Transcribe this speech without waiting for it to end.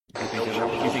If you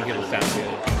think it'll sound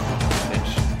good,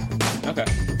 Mitch. Okay.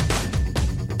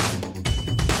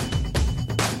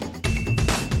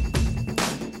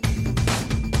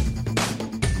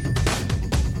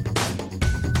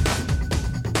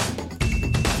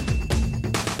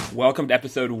 Welcome to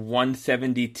episode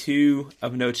 172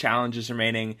 of No Challenges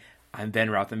Remaining. I'm Ben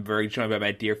Rothenberg, joined by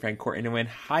my dear friend Courtney Nguyen.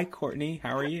 Hi, Courtney.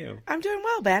 How are you? I'm doing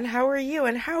well, Ben. How are you?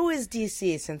 And how is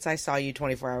DC since I saw you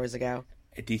 24 hours ago?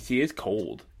 DC is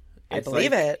cold. I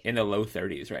believe it. In the low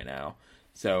 30s right now.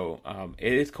 So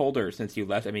it is colder since you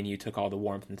left. I mean, you took all the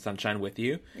warmth and sunshine with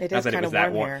you. It is kind of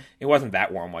warm here. It wasn't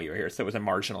that warm while you were here, so it was a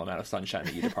marginal amount of sunshine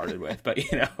that you departed with. But,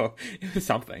 you know, it was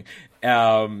something.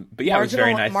 But yeah, it was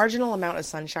very nice. Marginal amount of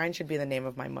sunshine should be the name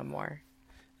of my memoir.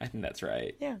 I think that's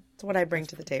right. Yeah, it's what I bring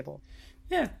to the table.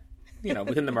 Yeah, you know,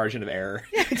 within the margin of error.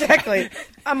 Yeah, exactly.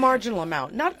 A marginal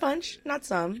amount. Not a bunch, not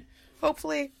some.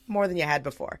 Hopefully more than you had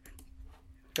before.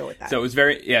 Go with that. So it was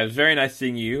very nice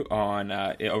seeing you on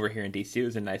over here in DC. It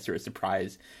was a nice sort of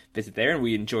surprise visit there, and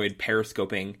we enjoyed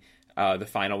periscoping the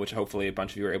final, which hopefully a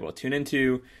bunch of you were able to tune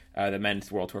into. The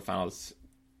men's World Tour Finals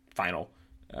final.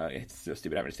 It's so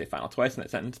stupid having to say final twice in that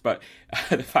sentence, but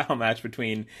the final match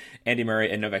between Andy Murray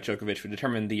and Novak Djokovic would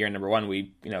determine the year number one.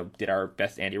 We, did our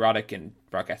best Andy Roddick and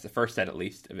broadcast the first set at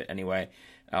least of it anyway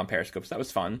on Periscope, so that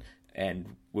was fun.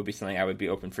 And would be something I would be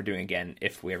open for doing again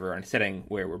if we ever are in a setting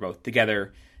where we're both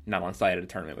together, not on site at a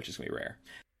tournament, which is going to be rare.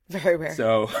 Very rare.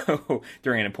 So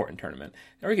during an important tournament.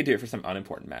 Or we could do it for some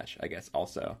unimportant match, I guess,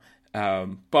 also.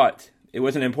 But it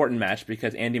was an important match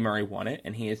because Andy Murray won it,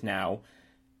 and he is now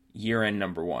year-end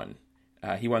number one.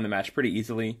 He won the match pretty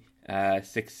easily, 6-3,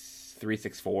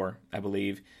 6-4, I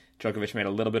believe. Djokovic made a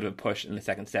little bit of a push in the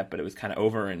second set, but it was kind of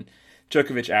over, and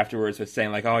Djokovic afterwards was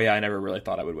saying, like, oh yeah, I never really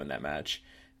thought I would win that match,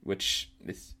 which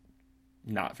is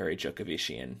not very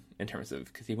Djokovician in terms of,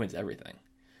 because he wins everything.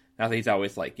 Not that he's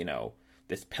always like,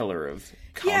 this pillar of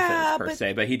confidence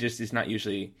se, but he just is not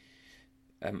usually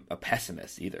a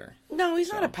pessimist either. No,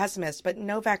 he's not a pessimist, but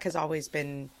Novak has always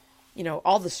been,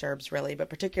 all the Serbs really, but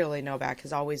particularly Novak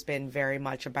has always been very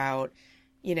much about,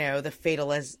 the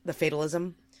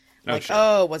fatalism. Like,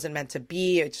 sure. It wasn't meant to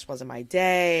be. It just wasn't my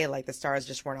day. Like, the stars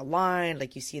just weren't aligned.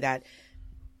 Like, you see that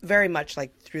very much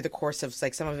like through the course of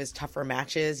like some of his tougher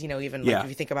matches, even like if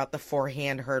you think about the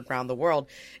forehand heard around the world,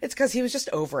 it's because he was just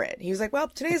over it. He was like, well,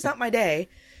 today's not my day.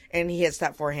 And he hits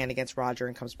that forehand against Roger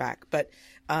and comes back. But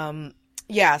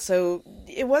so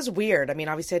it was weird. I mean,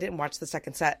 obviously I didn't watch the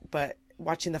second set, but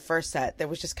watching the first set, there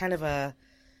was just kind of a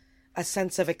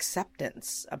sense of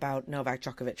acceptance about Novak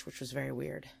Djokovic, which was very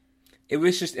weird. It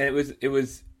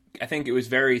was I think it was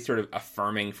very sort of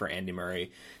affirming for Andy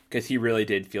Murray because he really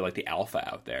did feel like the alpha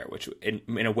out there, which in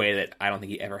a way that I don't think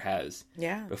he ever has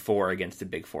before against a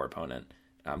Big Four opponent.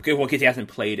 Because he hasn't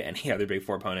played any other Big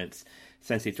Four opponents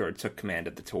since he sort of took command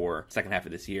of the tour second half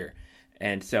of this year.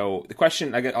 And so the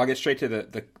question, I'll get straight to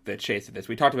the chase of this.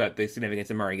 We talked about the significance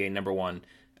of Murray getting number one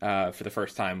for the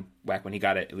first time back when he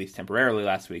got it, at least temporarily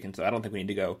last week. And so I don't think we need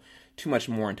to go too much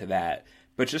more into that.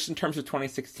 But just in terms of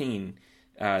 2016,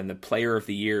 the Player of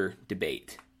the Year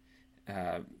debate,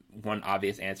 one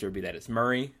obvious answer would be that it's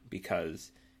Murray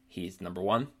because he's number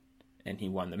one and he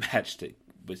won the match. That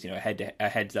was a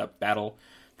heads up battle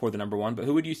for the number one. But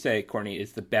who would you say, Courtney,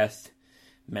 is the best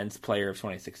men's player of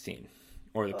 2016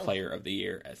 or the Player of the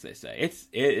Year, as they say?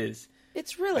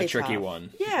 It's really a tricky tough.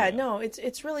 One. Yeah, no,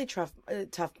 it's really tough.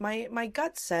 My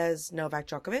gut says Novak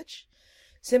Djokovic,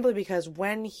 simply because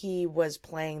when he was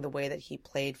playing the way that he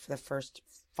played for the first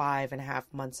 5.5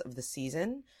 months of the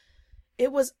season,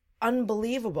 it was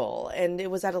unbelievable, and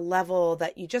it was at a level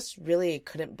that you just really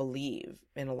couldn't believe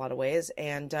in a lot of ways,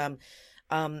 and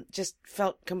just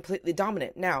felt completely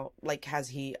dominant. Now, like, has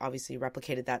he obviously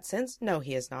replicated that since? No,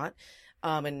 he has not.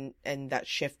 And that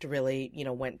shift really,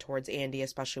 went towards Andy,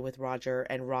 especially with Roger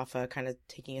and Rafa kind of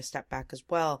taking a step back as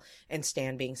well, and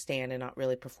Stan being Stan and not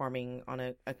really performing on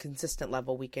a consistent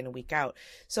level week in and week out.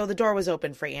 So the door was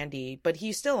open for Andy, but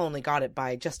he still only got it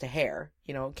by just a hair.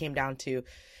 It came down to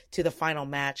the final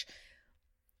match.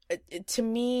 To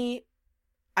me,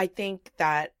 I think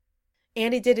that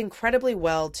Andy did incredibly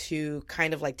well to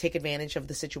kind of like take advantage of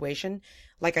the situation.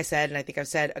 Like I said, and I think I've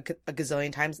said a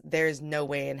gazillion times, there is no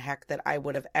way in heck that I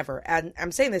would have ever, and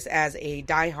I'm saying this as a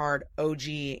diehard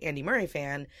OG Andy Murray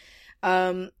fan,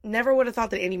 never would have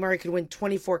thought that Andy Murray could win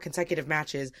 24 consecutive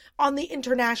matches on the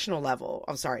international level.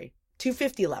 I'm sorry,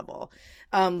 250 level,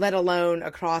 let alone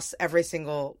across every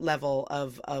single level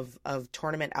of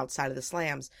tournament outside of the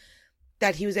slams.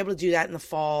 That he was able to do that in the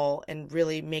fall and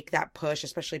really make that push,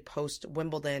 especially post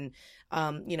Wimbledon,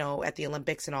 at the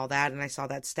Olympics and all that. And I saw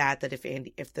that stat that if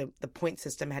the point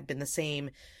system had been the same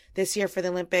this year for the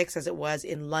Olympics as it was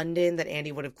in London, that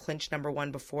Andy would have clinched number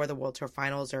one before the World Tour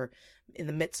Finals or in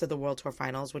the midst of the World Tour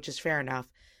Finals, which is fair enough.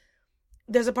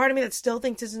 There's a part of me that still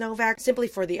thinks it's Novak simply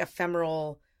for the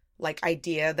ephemeral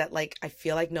idea that I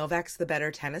feel like Novak's the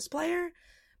better tennis player.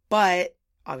 But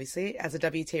obviously, as a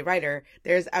WTA writer,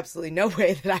 there's absolutely no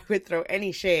way that I would throw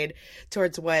any shade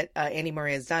towards what Andy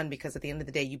Murray has done, because at the end of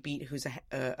the day, you beat who's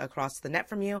across the net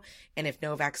from you. And if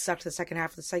Novak sucked the second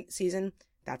half of the season,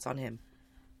 that's on him.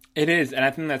 It is, and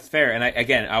I think that's fair. And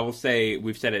I will say,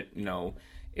 we've said it,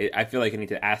 I feel like I need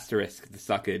to asterisk the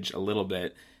suckage a little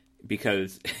bit,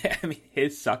 because, I mean,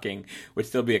 his sucking would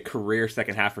still be a career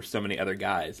second half for so many other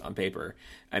guys on paper.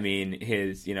 I mean,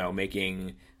 his,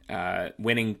 winning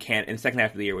in the second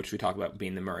half of the year, which we talked about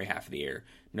being the Murray half of the year.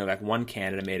 Novak won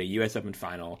Canada, made a U.S. Open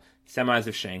final, semis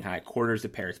of Shanghai, quarters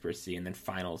of Paris-Bercy, and then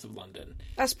finals of London.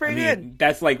 That's pretty good.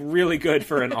 That's really good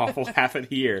for an awful half of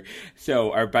the year.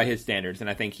 So, or by his standards, and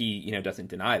I think he, doesn't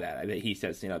deny that. He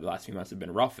says, the last few months have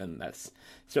been rough, and that's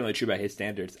certainly true by his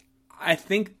standards. I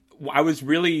think I was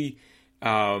really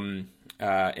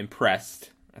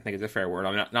impressed. I think it's a fair word.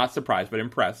 I'm not surprised, but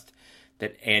impressed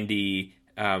that Andy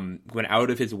went out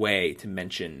of his way to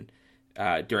mention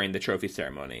during the trophy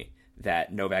ceremony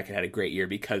that Novak had a great year,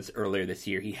 because earlier this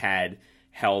year he had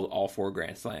held all 4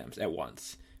 Grand Slams at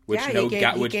once. Which he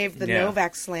gave the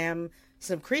Novak Slam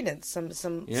some credence,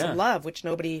 some love, which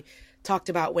nobody talked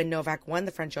about when Novak won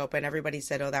the French Open. Everybody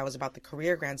said, that was about the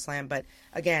career Grand Slam. But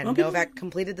again, Novak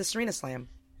completed the Serena Slam.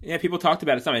 Yeah, people talked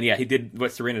about it some. And yeah, he did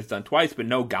what Serena's done twice, but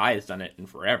no guy has done it in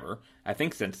forever. I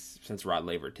think since Rod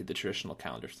Laver did the traditional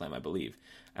calendar slam, I believe.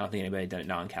 I don't think anybody had done it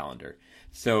non-calendar.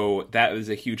 So that was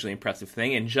a hugely impressive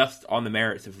thing. And just on the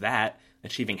merits of that,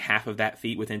 achieving half of that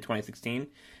feat within 2016,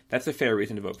 that's a fair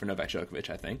reason to vote for Novak Djokovic,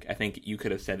 I think. I think you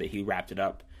could have said that he wrapped it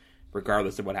up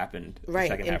regardless of what happened the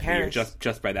second half Paris. of the year,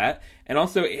 just by that. And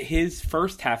also, his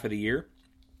first half of the year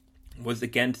was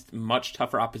against much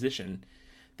tougher opposition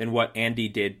than what Andy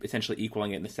did, essentially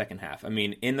equaling it in the second half. I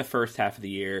mean, in the first half of the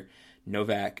year,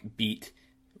 Novak beat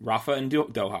Rafa in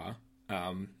Doha,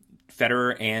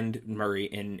 Federer and Murray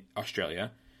in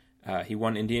Australia. He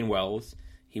won Indian Wells.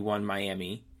 He won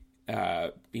Miami.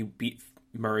 He beat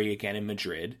Murray again in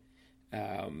Madrid.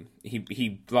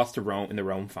 He lost to Rome in the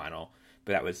Rome final,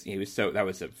 but that was a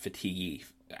fatiguey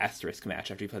asterisk match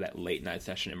after he played that late night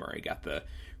session, and Murray got the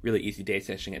really easy day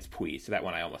session against Puig. So that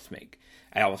one I almost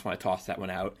want to toss that one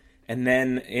out. And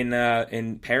then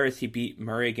in Paris, he beat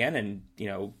Murray again, and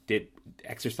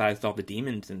exercised all the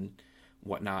demons and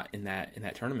whatnot in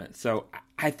that tournament. So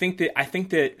I think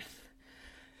that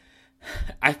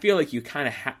I feel like you kind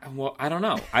of well, I don't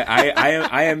know.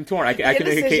 I am torn. I can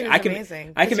make a case. I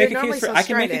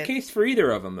can make a case for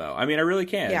either of them, though. I mean, I really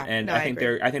can. Yeah, and I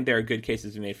think there are good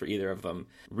cases made for either of them.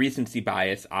 Recency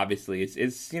bias, obviously,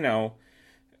 is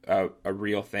a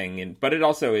real thing, but it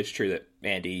also is true that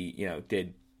Andy,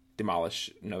 did demolish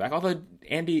Novak. Although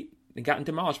Andy gotten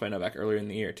demolished by Novak earlier in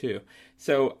the year too.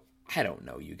 So I don't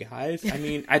know, you guys. I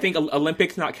mean, I think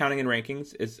Olympics not counting in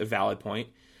rankings is a valid point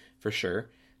for sure.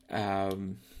 But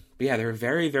yeah, they're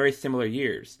very, very similar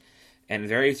years, and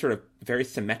very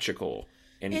symmetrical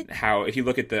in how, if you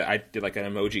look at I did an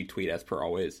emoji tweet as per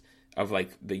always of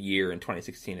the year in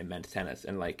 2016 in men's tennis,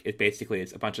 and it basically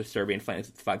is a bunch of Serbian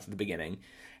flags at the beginning,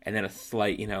 and then a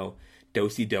slight,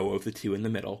 do-si-do of the two in the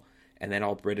middle, and then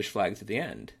all British flags at the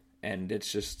end. And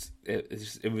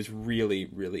it was really,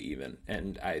 really even.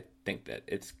 And I think that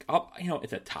it's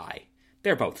a tie.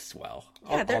 They're both swell.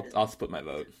 I'll split my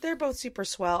vote. They're both super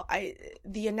swell.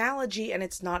 The analogy, and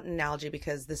it's not an analogy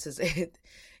because this is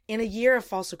in a year of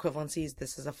false equivalencies,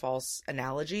 this is a false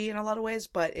analogy in a lot of ways,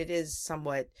 but it is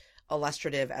somewhat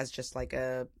illustrative as just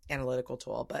a analytical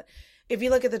tool. But if you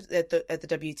look at the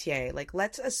WTA,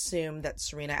 let's assume that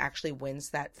Serena actually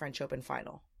wins that French Open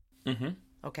final. Mm-hmm.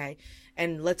 Okay,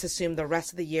 and let's assume the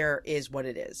rest of the year is what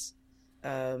it is.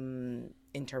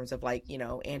 In terms of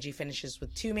Angie finishes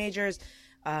with 2 majors,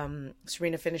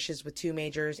 Serena finishes with 2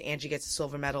 majors, Angie gets a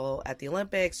silver medal at the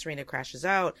Olympics, Serena crashes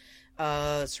out,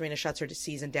 Serena shuts her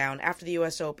season down after the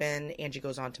US Open, Angie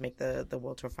goes on to make the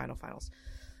World Tour finals.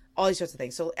 All these sorts of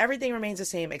things. So everything remains the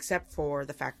same except for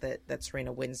the fact that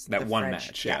Serena wins that one French.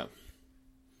 Match, yeah.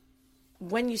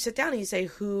 When you sit down and you say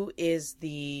who is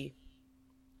the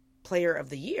player of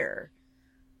the year,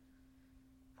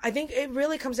 I think it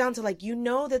really comes down to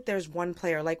that there's one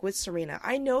player, with Serena.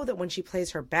 I know that when she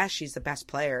plays her best, she's the best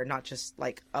player, not just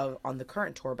on the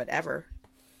current tour, but ever.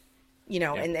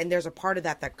 Yeah. And there's a part of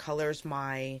that colors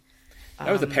my.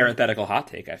 That was a parenthetical hot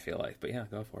take, I feel like, but yeah,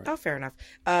 go for it. Oh, fair enough.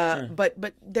 Sure.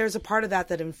 But there's a part of that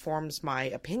informs my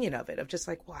opinion of it, of just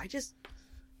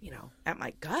at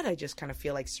my gut, I just kind of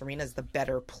feel like Serena's the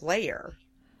better player,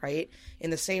 right?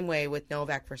 In the same way with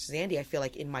Novak versus Andy, I feel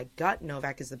like in my gut,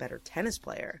 Novak is the better tennis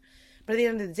player. But at the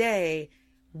end of the day,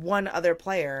 one other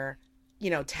player,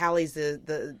 tallies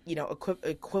the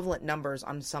equivalent numbers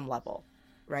on some level,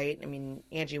 right? I mean,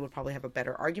 Angie would probably have a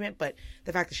better argument, but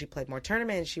the fact that she played more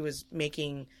tournaments, she was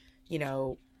making,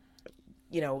 semifinals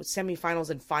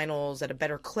and finals at a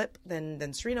better clip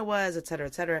than Serena was, et cetera,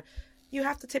 et cetera. You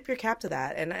have to tip your cap to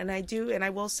that. And I do, and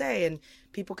I will say, and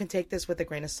people can take this with a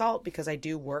grain of salt because I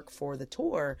do work for the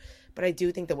tour, but I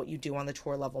do think that what you do on the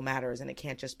tour level matters, and it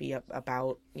can't just be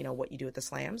about, what you do at the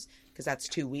slams, because that's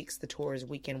 2 weeks. The tour is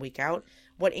week in, week out.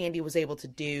 What Andy was able to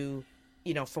do,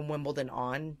 from Wimbledon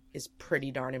on is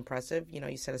pretty darn impressive.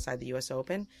 You set aside the US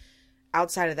Open.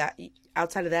 Outside of that,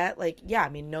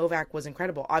 Novak was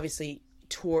incredible. Obviously,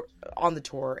 on the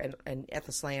tour and at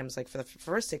the slams, for the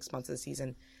first 6 months of the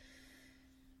season.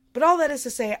 But all that is to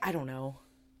say, I don't know.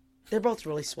 They're both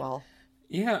really swell.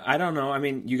 Yeah, I don't know. I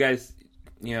mean, you guys,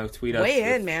 tweet us.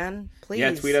 Weigh in, man. Please.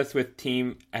 Yeah, tweet us with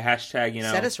team, a hashtag,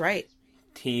 set us right.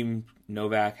 Team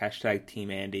Novak, hashtag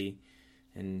Team Andy,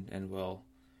 and we'll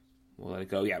let it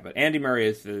go. Yeah, but Andy Murray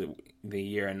is the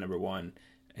year-end number one.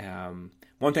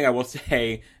 One thing I will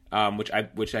say,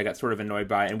 which I got sort of annoyed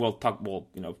by, and we'll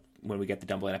when we get the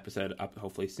Dumbledore episode up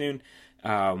hopefully soon,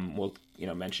 we'll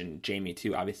mention Jamie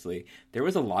too. Obviously, there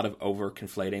was a lot of over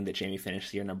conflating that Jamie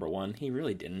finished the year number one. He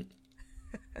really didn't.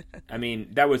 I mean,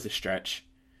 that was a stretch.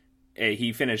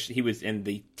 He was in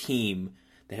the team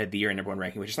that had the year number one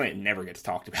ranking, which is something that never gets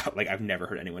talked about. I've never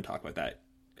heard anyone talk about that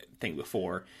thing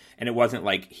before. And it wasn't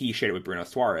like he shared it with Bruno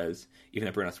Suarez, even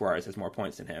though Bruno Suarez has more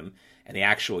points than him. And the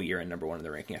actual year-end number one in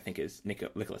the ranking, I think, is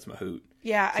Nicolas Mahut.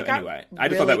 Yeah, so I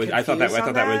thought that was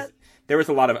there was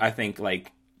a lot of, I think,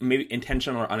 maybe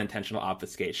intentional or unintentional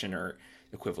obfuscation or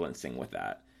equivalency with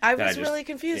that. I was really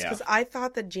confused because I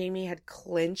thought that Jamie had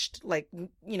clinched,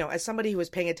 as somebody who was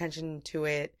paying attention to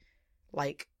it,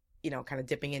 kind of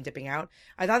dipping in, dipping out.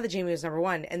 I thought that Jamie was number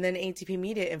one. And then ATP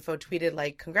Media Info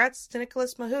tweeted, congrats to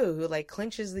Nicolas Mahut, who,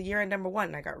 clinches the year-end number one.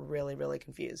 And I got really, really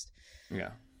confused.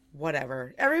 Yeah.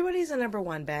 Whatever. Everybody's a number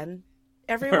one, Ben.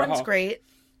 Everyone's great.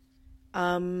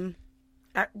 Everyone's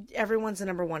a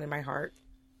number one in my heart.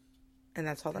 And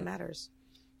that's all that matters.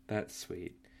 That's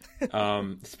sweet.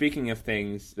 Speaking of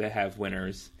things that have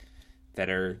winners that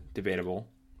are debatable,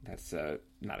 that's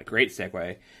not a great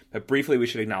segue, but briefly we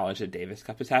should acknowledge that Davis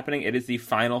Cup is happening. It is the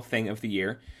final thing of the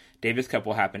year. Davis Cup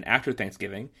will happen after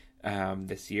Thanksgiving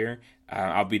this year.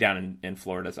 I'll be down in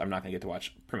Florida, so I'm not going to get to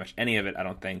watch pretty much any of it, I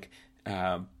don't think.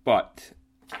 But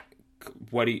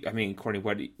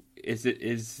Courtney, is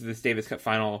this Davis Cup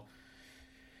final?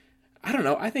 I don't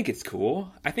know. I think it's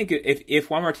cool. I think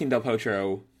if Juan Martín del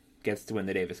Potro gets to win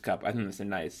the Davis Cup, I think that's a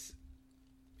nice,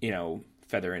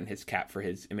 feather in his cap for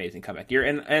his amazing comeback year.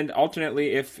 And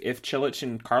alternately, if Cilic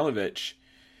and Karlovic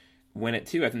win it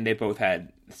too, I think they both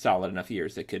had solid enough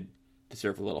years that could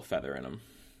deserve a little feather in them.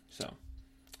 So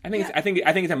I think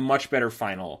it's a much better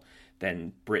final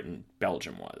than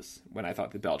Britain-Belgium was, when I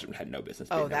thought that Belgium had no business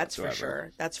being there whatsoever. For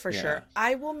sure. That's for sure.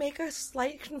 I will make a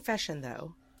slight confession,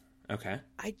 though. Okay.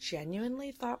 I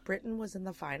genuinely thought Britain was in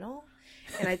the final.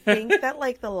 And I think that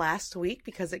the last week,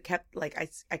 because it kept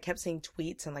I kept seeing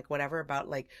tweets and whatever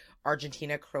about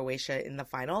Argentina, Croatia in the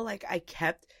final, I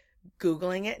kept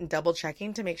Googling it and double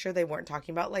checking to make sure they weren't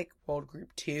talking about World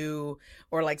Group 2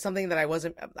 or something that I was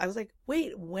like,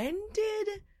 wait, when did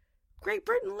Great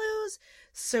Britain lose?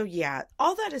 So yeah,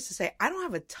 all that is to say, I don't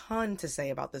have a ton to say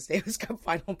about this Davis Cup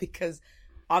final because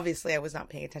obviously I was not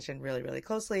paying attention really, really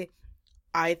closely.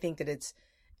 I think that it's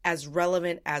as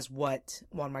relevant as what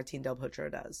Juan Martín del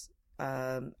Potro does.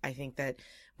 I think that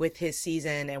with his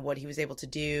season and what he was able to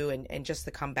do and just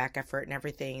the comeback effort and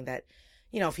everything that,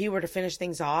 if he were to finish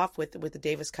things off with the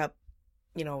Davis Cup,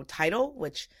 title,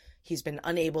 which he's been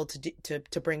unable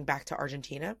to bring back to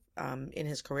Argentina in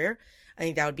his career, I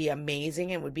think that would be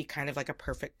amazing and would be kind of like a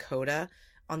perfect coda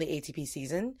on the ATP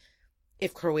season.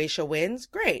 If Croatia wins,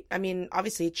 great. I mean,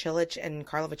 obviously, Cilic and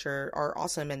Karlovic are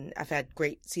awesome and have had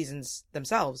great seasons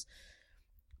themselves.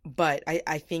 But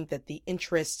I think that the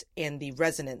interest and the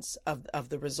resonance of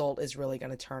the result is really going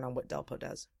to turn on what Delpo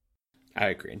does. I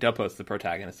agree. And Delpo's the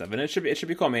protagonist of it. And it should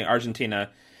be cool. I mean,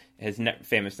 Argentina has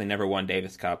famously never won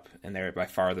Davis Cup, and they're by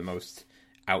far the most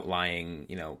outlying,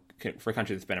 for a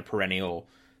country that's been a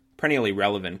perennially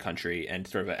relevant country and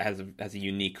sort of has a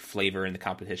unique flavor in the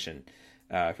competition.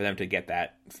 For them to get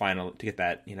that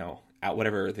out,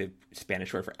 whatever the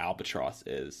Spanish word for albatross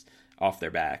is, off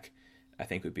their back, I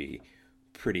think would be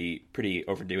pretty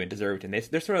overdue and deserved. And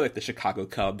they're sort of like the Chicago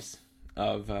Cubs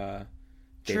of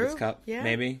Davis Cup,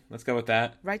 maybe. Let's go with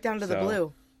that. Right down to the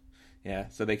blue. Yeah,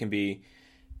 so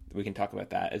we can talk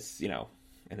about that as,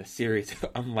 in a series of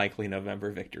unlikely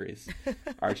November victories.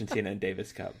 Argentina and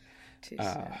Davis Cup.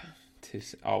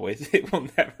 Always. There will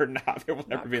never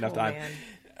be enough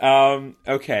time.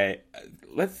 Okay.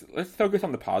 Let's focus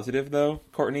on the positive, though,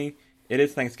 Courtney. It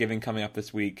is Thanksgiving coming up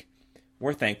this week.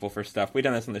 We're thankful for stuff. We've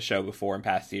done this on the show before in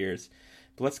past years.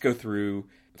 But let's go through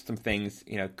some things,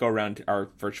 go around our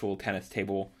virtual tennis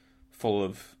table full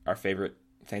of our favorite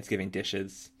Thanksgiving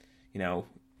dishes.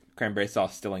 Cranberry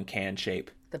sauce still in can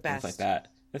shape. The best. Things like that.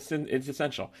 It's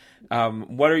essential.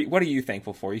 What are you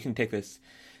thankful for? You can take this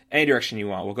any direction you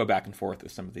want. We'll go back and forth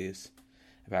with some of these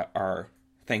about our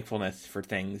thankfulness for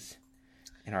things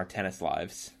in our tennis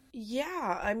lives.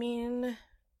 Yeah, I mean,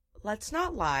 let's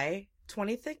not lie.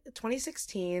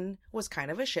 2016 was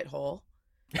kind of a shithole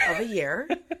of a year.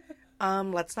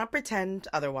 Let's not pretend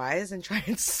otherwise and try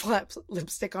and slap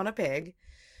lipstick on a pig.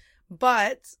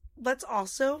 But let's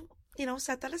also,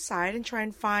 set that aside and try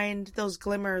and find those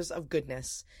glimmers of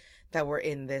goodness that were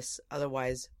in this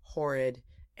otherwise horrid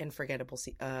and forgettable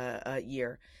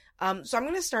year. So I'm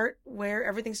going to start where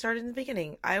everything started in the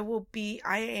beginning. I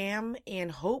am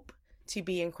and hope to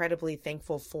be incredibly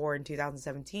thankful for in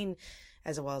 2017,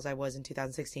 as well as I was in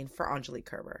 2016, for Angelique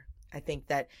Kerber. I think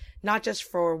that not just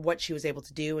for what she was able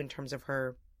to do in terms of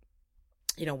her,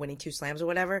 winning 2 slams or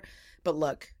whatever, but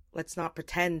look, let's not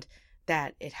pretend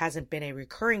that it hasn't been a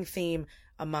recurring theme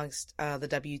amongst the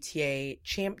WTA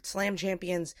slam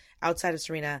champions outside of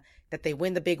Serena, that they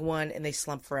win the big one and they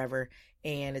slump forever,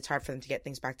 and it's hard for them to get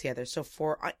things back together. So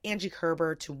for Angie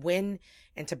Kerber to win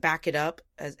and to back it up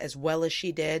as well as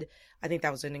she did, I think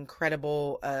that was an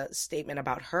incredible statement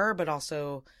about her, but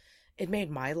also it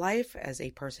made my life as a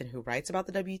person who writes about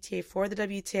the WTA for the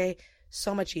WTA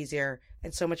so much easier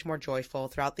and so much more joyful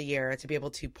throughout the year to be able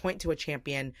to point to a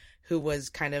champion who was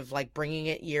kind of like bringing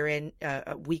it year in,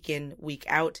 week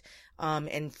out,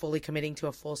 and fully committing to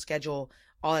a full schedule,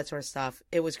 all that sort of stuff.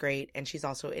 It was great. And she's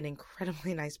also an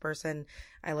incredibly nice person.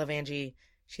 I love Angie.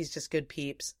 She's just good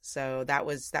peeps. So that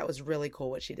was really cool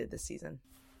what she did this season.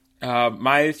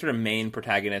 My sort of main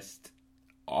protagonist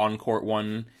on court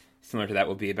one, similar to that,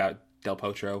 will be about Del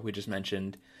Potro, we just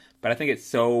mentioned. But I think it's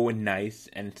so nice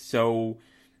and so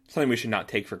something we should not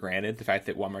take for granted. The fact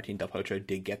that Juan Martín Del Potro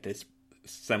did get this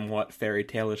somewhat fairy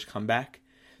tale-ish comeback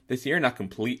this year. Not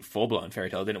complete, full-blown fairy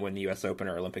tale. Didn't win the U.S. Open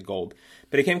or Olympic gold.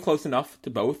 But he came close enough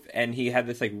to both. And he had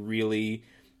this really,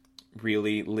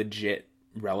 really legit,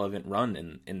 relevant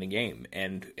run in the game.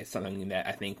 And it's something that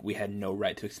I think we had no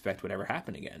right to expect would ever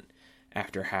happen again.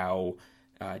 After how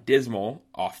dismal,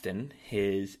 often,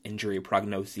 his injury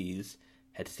prognoses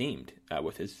had seemed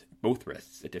with his both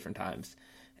wrists at different times.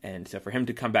 And so for him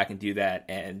to come back and do that,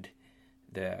 and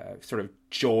the sort of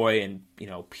joy and,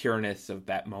 pureness of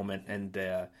that moment, and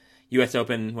the U.S.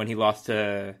 Open when he lost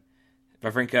to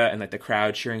Wawrinka, and the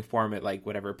crowd cheering for him at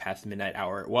whatever past midnight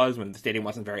hour it was, when the stadium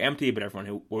wasn't very empty, but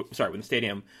when the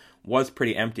stadium was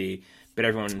pretty empty, but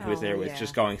everyone who was there was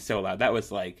just going so loud. That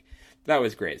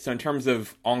was great. So in terms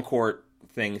of on-court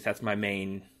things, that's my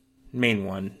main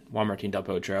one, Juan Martín Del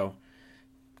Potro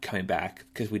coming back,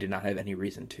 because we did not have any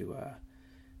reason to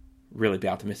really be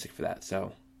optimistic for that.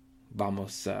 So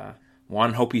vamos,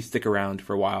 Juan, hope he stick around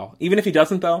for a while. Even if he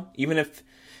doesn't, though, even if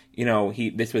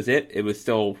this was it was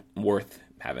still worth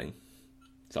having,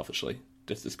 selfishly,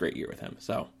 just this great year with him.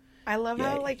 So I love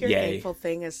how your thankful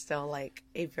thing is still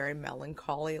a very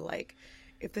melancholy,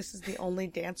 if this is the only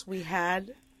dance we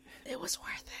had, it was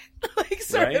worth it,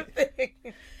 sort of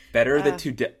thing. Better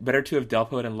to have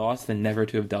Delpoed and lost than never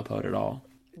to have Delpoed at all.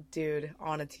 Dude,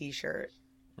 on a t-shirt,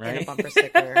 right? And a bumper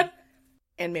sticker,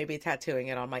 and maybe tattooing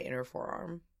it on my inner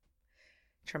forearm.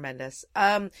 Tremendous.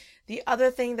 The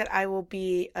other thing that I will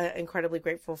be incredibly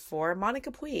grateful for,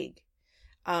 Monica Puig.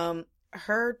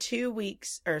 Her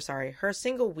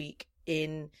single week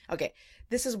in... Okay,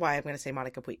 this is why I'm going to say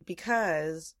Monica Puig,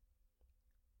 because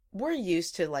we're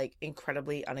used to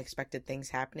incredibly unexpected things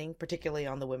happening, particularly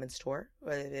on the women's tour.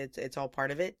 It's all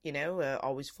part of it,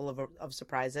 always full of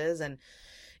surprises, and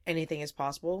anything is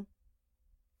possible.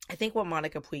 I think what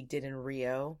Monica Puig did in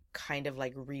Rio kind of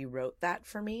rewrote that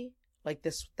for me.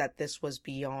 This was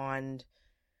beyond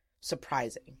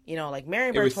surprising. Marion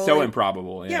Bartoli. It was so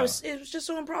improbable. Yeah, it was just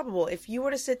so improbable. If you were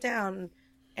to sit down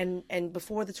and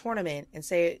before the tournament and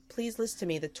say, please list to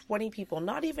me the 20 people,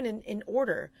 not even in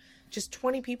order, just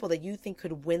 20 people that you think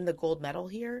could win the gold medal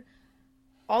here,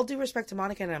 all due respect to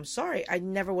Monica, and I'm sorry, I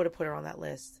never would have put her on that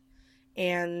list.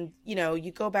 And,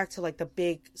 you go back to the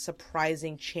big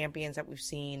surprising champions that we've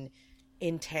seen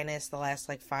in tennis the last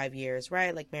 5 years,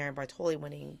 right? Marion Bartoli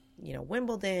winning,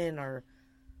 Wimbledon, or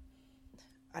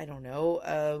I don't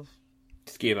know,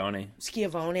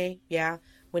 Schiavone, yeah,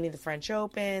 winning the French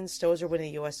Open, Stosur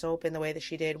winning the US Open the way that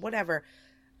she did, whatever.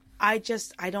 I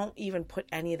don't even put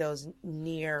any of those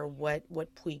near what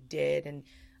Puig did, and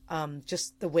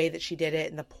just the way that she did it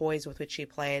and the poise with which she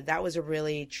played. That was a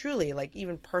really, truly, like,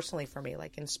 even personally for me,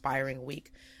 like, inspiring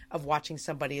week of watching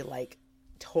somebody, like,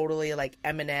 totally, like,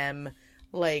 Eminem,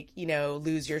 like, you know,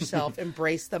 lose yourself,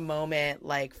 embrace the moment,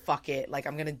 like, fuck it, like,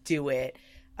 I'm gonna do it,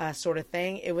 sort of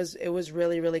thing. It was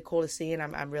really, really cool to see, and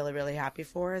I'm really, really happy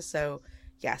for her. So,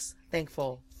 yes,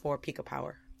 thankful for Pika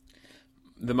Power.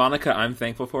 The Monica I'm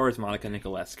thankful for is Monica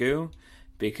Niculescu,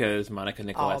 because Monica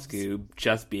Niculescu,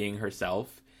 just being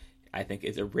herself, I think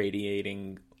is a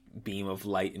radiating beam of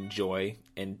light and joy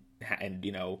and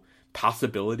you know,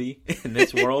 possibility in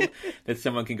this world that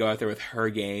someone can go out there with her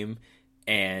game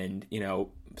and, you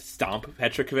know, stomp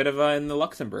Petra Kvitova in the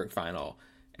Luxembourg final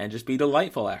and just be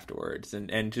delightful afterwards,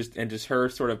 and just her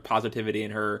sort of positivity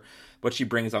and her what she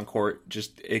brings on court,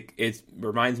 just it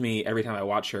reminds me every time I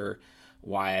watch her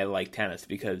why I like tennis,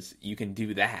 because you can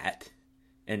do that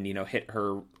and, you know, hit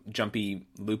her jumpy,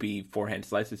 loopy forehand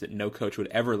slices that no coach would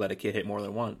ever let a kid hit more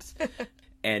than once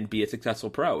and be a successful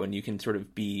pro. And you can sort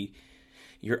of be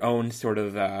your own sort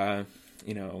of,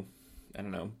 you know, I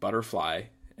don't know, butterfly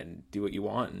and do what you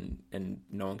want, and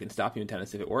no one can stop you in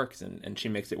tennis if it works. And she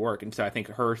makes it work. And so I think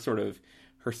her sort of,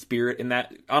 her spirit in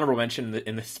that, honorable mention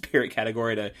in the spirit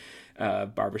category to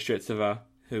Barbara Strycova,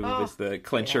 who was the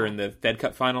clincher in the Fed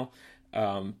Cup final,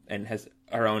 and has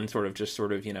her own sort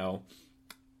of, you know,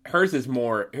 hers is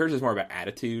more about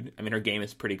attitude. I mean, her game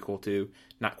is pretty cool too.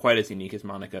 Not quite as unique as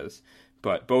Monica's,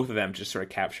 but both of them just sort of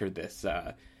captured this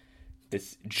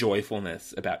this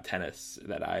joyfulness about tennis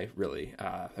that really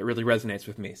resonates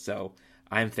with me. So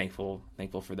I'm thankful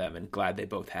for them, and glad they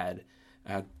both had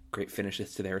great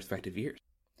finishes to their respective years.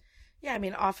 Yeah, I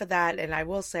mean, off of that, and I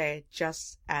will say,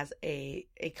 just as a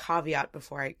caveat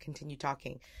before I continue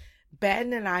talking,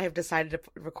 Ben and I have decided to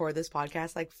record this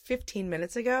podcast like 15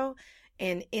 minutes ago.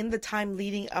 And in the time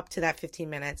leading up to that 15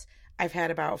 minutes, I've had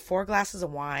about 4 glasses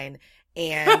of wine,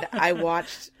 and I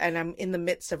watched, and I'm in the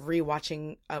midst of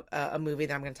rewatching a movie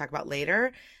that I'm going to talk about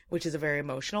later, which is a very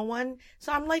emotional one.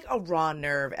 So I'm like a raw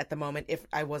nerve at the moment, if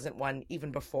I wasn't one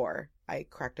even before I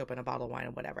cracked open a bottle of wine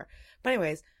and whatever. But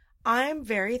anyways, I'm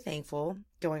very thankful,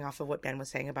 going off of what Ben was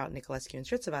saying about Niculescu and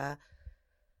Strycova,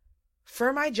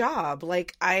 for my job.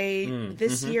 Like,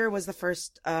 this year was the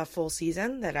first full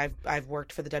season that I've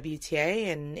worked for the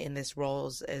WTA and in this role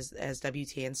as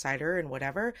WTA insider and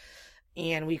whatever.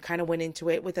 And we kind of went into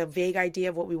it with a vague idea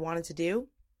of what we wanted to do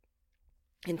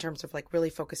in terms of, like, really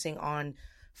focusing on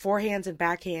forehands and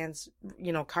backhands,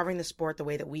 you know, covering the sport the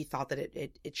way that we thought that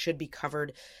it should be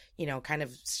covered, you know, kind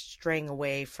of straying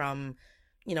away from,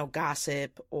 you know,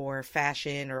 gossip or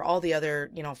fashion or all the other,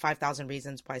 you know, 5,000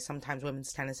 reasons why sometimes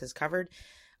women's tennis is covered,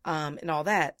 and all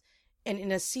that. And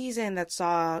in a season that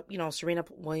saw, you know, Serena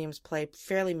Williams play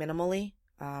fairly minimally,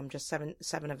 just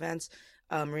seven events,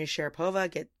 Maria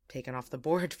Sharapova get taken off the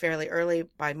board fairly early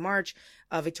by March,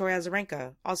 Victoria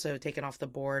Azarenka also taken off the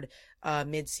board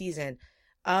mid-season.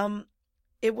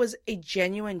 It was a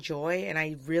genuine joy, and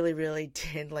I really, really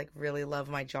did, like, really love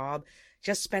my job.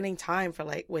 Just spending time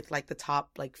with the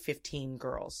top 15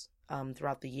 girls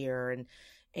throughout the year,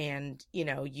 and you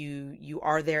know, you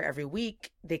are there every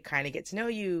week. They kind of get to know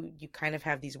you. You kind of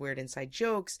have these weird inside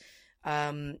jokes.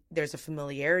 There's a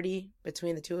familiarity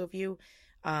between the two of you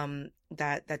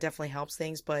that definitely helps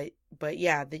things. But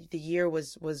yeah, the year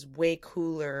was way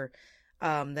cooler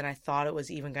than I thought it was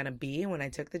even gonna be when I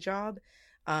took the job.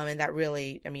 And that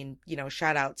really, I mean, you know,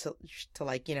 shout out to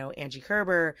like, you know, Angie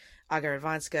Kerber, Aga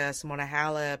Radwanska, Simona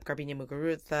Halep, Garbiñe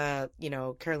Muguruza, you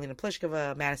know, Karolina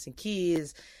Pliskova, Madison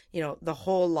Keys, you know, the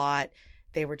whole lot.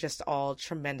 They were just all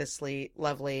tremendously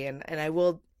lovely. And I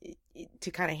will,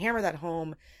 to kind of hammer that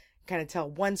home, kind of tell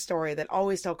one story that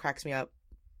always still cracks me up,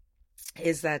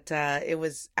 is that it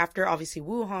was after, obviously,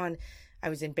 Wuhan. I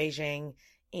was in Beijing,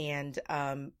 and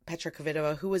Petra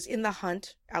Kvitova, who was in the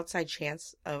hunt, outside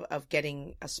chance of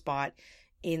getting a spot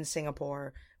in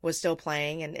Singapore, was still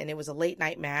playing, and it was a late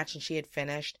night match, and she had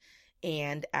finished.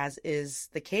 And as is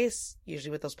the case usually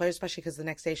with those players, especially because the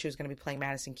next day she was going to be playing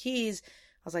Madison Keys,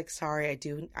 I was like, sorry, I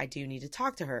do need to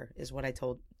talk to her, is what I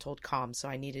told comms. So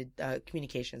I needed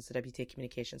communications, the WTA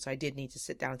communications. So I did need to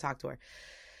sit down and talk to her.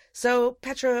 So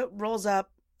Petra rolls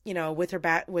up, you know, with her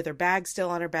bag still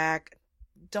on her back.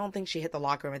 Don't think she hit the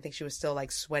locker room. I think she was still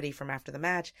like sweaty from after the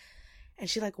match. And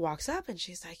she like walks up and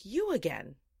she's like, "You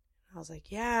again?" I was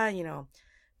like, "Yeah, you know,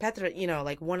 Petra, you know,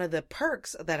 like one of the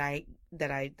perks that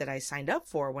I signed up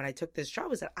for when I took this job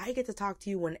was that I get to talk to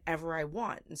you whenever I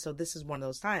want. And so this is one of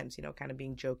those times, you know, kind of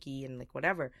being jokey and like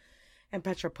whatever. And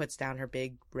Petra puts down her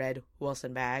big red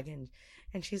Wilson bag and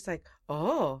she's like,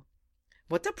 "Oh,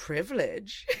 what a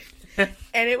privilege." And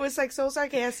it was like so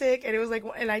sarcastic, and it was like,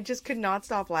 and I just could not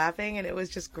stop laughing, and it was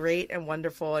just great and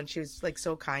wonderful. And she was like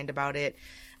so kind about it.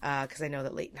 Because I know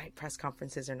that late night press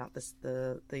conferences are not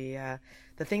the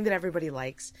thing that everybody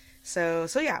likes. So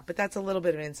yeah, but that's a little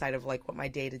bit of an insight of like what my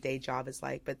day-to-day job is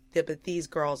like. But these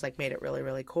girls like made it really,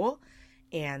 really cool.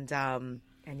 And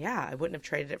yeah, I wouldn't have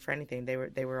traded it for anything.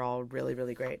 They were all really,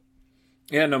 really great.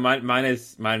 Yeah, no, one of mine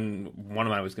was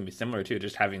going to be similar too.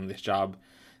 Just having this job,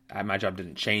 my job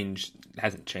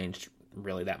hasn't changed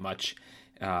really that much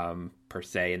per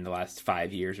se in the last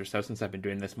 5 years or so since I've been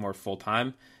doing this more full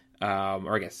time.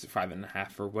 Or I guess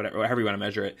 5.5 or whatever, however you want to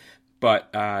measure it.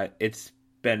 But it's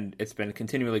been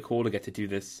continually cool to get to do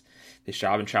this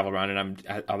job and travel around.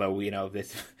 And although you know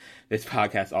this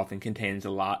podcast often contains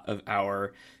a lot of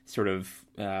our sort of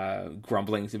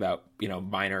grumblings about, you know,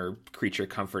 minor creature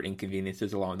comfort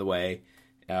inconveniences along the way,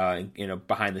 you know,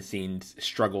 behind the scenes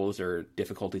struggles or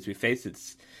difficulties we face,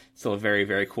 it's still a very,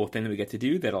 very cool thing that we get to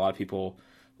do that a lot of people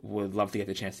would love to get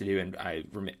the chance to do. And I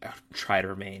try to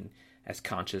remain as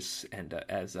conscious and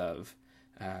as of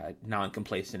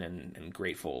non-complacent and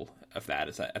grateful of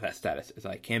that status as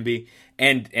I can be,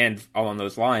 and along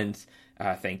those lines,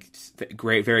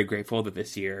 very grateful that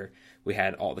this year we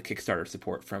had all the Kickstarter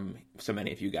support from so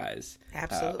many of you guys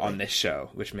on this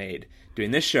show, which made doing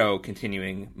this show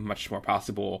continuing much more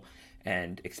possible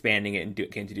and expanding it and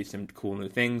getting to do some cool new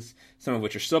things, some of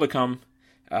which are still to come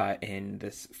in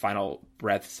this final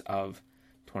breaths of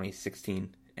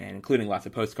 2016, and including lots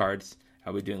of postcards.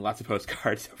 I'll be doing lots of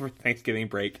postcards over Thanksgiving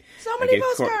break. So many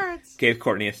postcards! Gave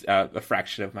Courtney a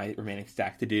fraction of my remaining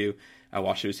stack to do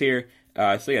while she was here.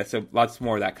 So lots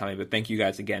more of that coming. But thank you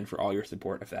guys again for all your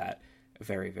support of that.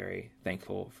 Very, very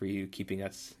thankful for you keeping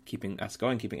us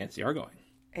going, keeping NCR going.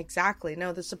 Exactly.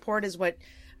 No, the support is what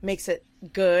makes it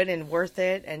good and worth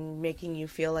it, and making you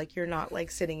feel like you're not like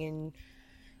sitting in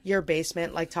your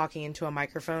basement, like talking into a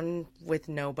microphone with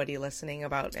nobody listening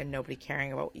about and nobody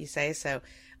caring about what you say. So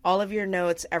all of your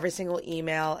notes, every single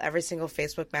email, every single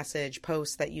Facebook message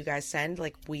post that you guys send,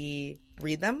 like we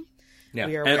read them. Yeah.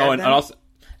 We are aware of them.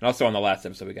 And also on the last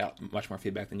episode, we got much more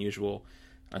feedback than usual,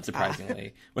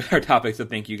 unsurprisingly, with our topics. So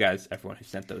thank you guys, everyone who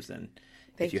sent those in.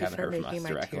 Thank you for making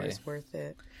my tears worth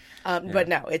it. But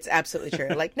no, it's absolutely true.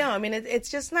 Like, no, I mean, it's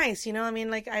just nice, you know? I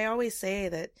mean, like, I always say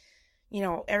that, you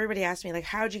know, everybody asks me, like,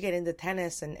 how'd you get into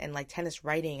tennis and like tennis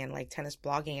writing and like tennis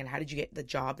blogging, and how did you get the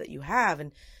job that you have?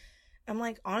 And I'm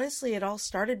like, honestly, it all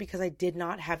started because I did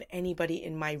not have anybody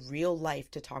in my real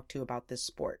life to talk to about this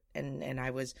sport. And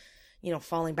I was, you know,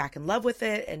 falling back in love with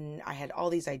it. And I had all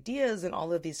these ideas and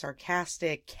all of these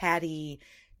sarcastic, catty,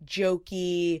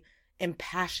 jokey,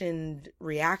 impassioned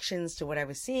reactions to what I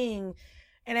was seeing.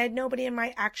 And I had nobody in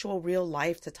my actual real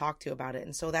life to talk to about it.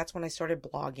 And so that's when I started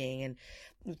blogging.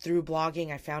 And through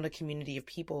blogging, I found a community of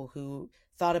people who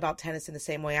thought about tennis in the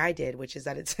same way I did, which is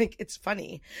that it's like, it's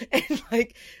funny. And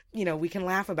like, you know, we can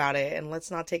laugh about it and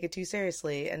let's not take it too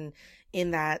seriously. And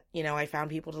in that, you know, I found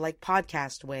people to like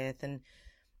podcast with and,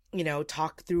 you know,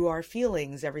 talk through our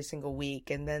feelings every single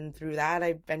week. And then through that, I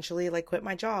eventually like quit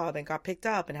my job and got picked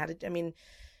up and had to, I mean,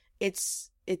 it's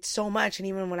so much. And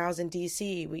even when I was in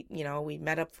DC, we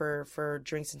met up for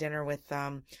drinks and dinner with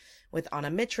Anna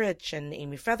Mitrich and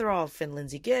Amy Featheroff and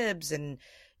Lindsay Gibbs. And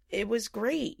it was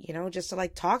great, you know, just to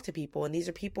like talk to people. And these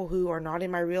are people who are not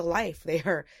in my real life. They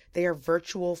are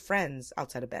virtual friends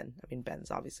outside of Ben. I mean,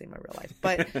 Ben's obviously in my real life,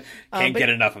 but can't get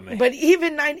enough of me. But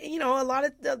even a lot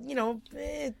of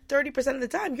 30% of the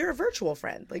time you're a virtual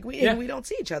friend. Like we don't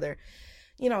see each other,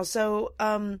 you know. So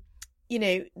you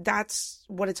know, that's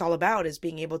what it's all about, is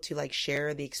being able to like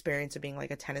share the experience of being like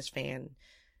a tennis fan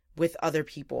with other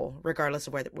people, regardless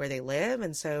of where they live.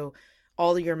 And so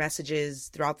all of your messages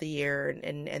throughout the year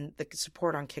and the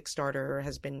support on Kickstarter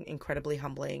has been incredibly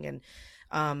humbling. And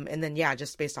then, yeah,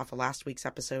 just based off of last week's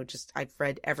episode, I've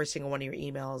read every single one of your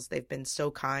emails. They've been so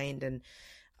kind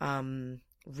and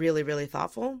really, really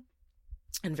thoughtful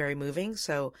and very moving.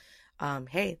 So,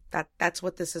 hey, that's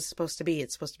what this is supposed to be.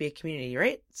 It's supposed to be a community,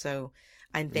 right? So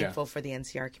I'm thankful for the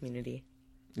NCR community.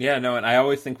 Yeah, no, and I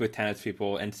always think with tennis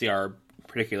people, NCR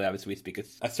particularly, obviously we speak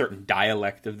a certain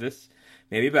dialect of this,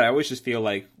 maybe, but I always just feel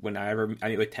like whenever I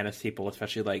meet with tennis people,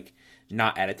 especially like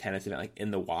not at a tennis event, like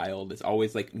in the wild, it's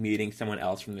always like meeting someone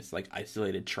else from this like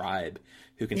isolated tribe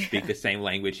who can speak the same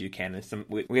language you can. And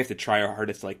we have to try our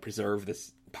hardest to like preserve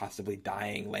this possibly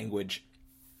dying language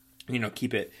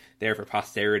keep it there for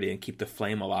posterity and keep the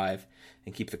flame alive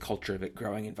and keep the culture of it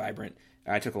growing and vibrant.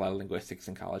 I took a lot of linguistics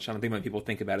in college. I don't think many people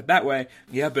think about it that way.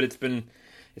 Yeah, but it's been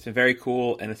very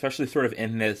cool, and especially sort of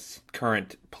in this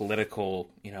current political,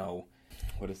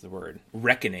 what is the word?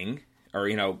 Reckoning, or,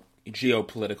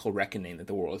 geopolitical reckoning that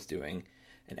the world is doing,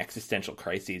 and existential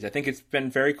crises. I think it's been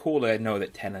very cool to know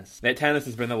that tennis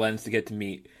has been the lens to get to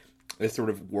meet this sort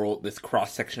of world, this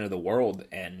cross-section of the world,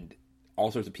 and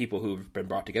all sorts of people who've been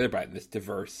brought together by this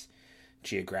diverse,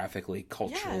 geographically,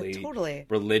 culturally, totally.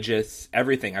 Religious,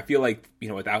 everything. I feel like,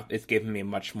 it's given me a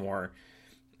much more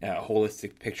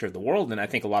holistic picture of the world, and I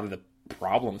think a lot of the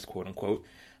problems, quote unquote,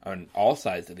 on all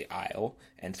sides of the aisle,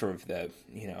 and sort of the,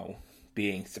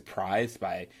 being surprised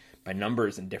by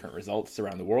numbers and different results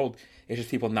around the world, it's just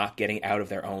people not getting out of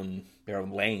their own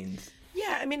lanes.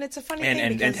 Yeah, I mean, it's a funny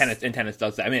thing because... and tennis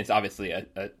does that. I mean, it's obviously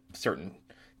a certain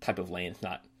type of lane. It's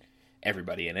not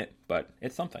everybody in it, but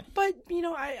it's something. But,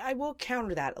 I will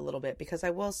counter that a little bit, because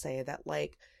I will say that,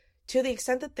 like, to the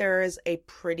extent that there is a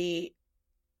pretty,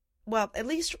 well, at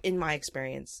least in my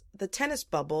experience, the tennis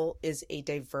bubble is a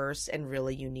diverse and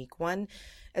really unique one.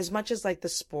 As much as, like, the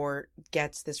sport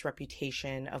gets this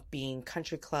reputation of being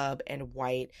country club and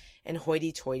white and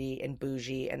hoity-toity and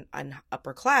bougie and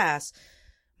upper class,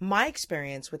 my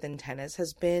experience within tennis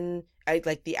has been,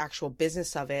 like, the actual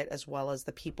business of it, as well as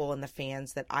the people and the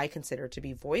fans that I consider to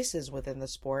be voices within the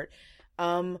sport,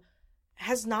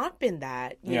 has not been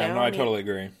that. I totally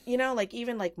agree. Like,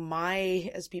 even, like,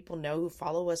 as people know who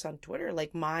follow us on Twitter,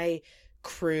 like, my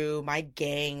crew, my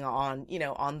gang on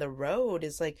the road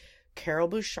is, like, Carol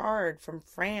Bouchard from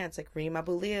France, like Reem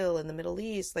Aboulil in the Middle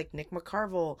East, like Nick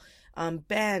McCarville,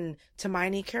 Ben,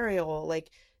 Tamini Carriol, like,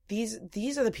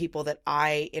 these are the people that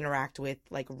I interact with,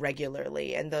 like,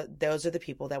 regularly. And those are the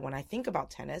people that when I think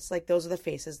about tennis, like, those are the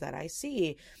faces that I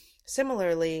see.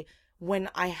 Similarly, when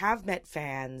I have met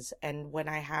fans and when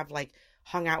I have, like,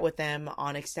 hung out with them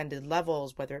on extended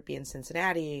levels, whether it be in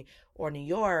Cincinnati or New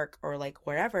York or, like,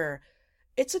 wherever,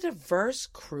 it's a diverse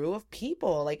crew of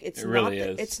people. Like, it's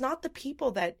not the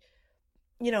people that,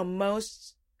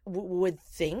 most would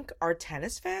think are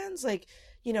tennis fans. Like,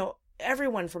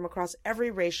 everyone from across every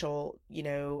racial,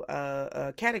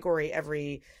 category,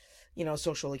 every,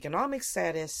 social economic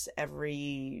status,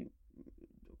 every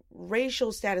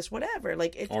racial status, whatever,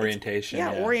 like orientation,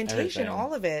 orientation,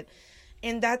 all of it.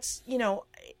 And that's,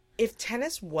 if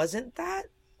tennis wasn't that,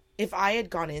 if I had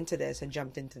gone into this and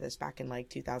jumped into this back in like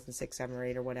 2006, 7 or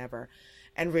 8 or whatever,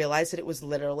 and realized that it was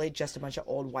literally just a bunch of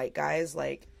old white guys,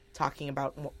 like, talking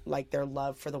about, like, their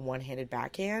love for the one-handed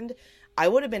backhand, I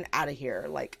would have been out of here,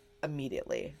 like,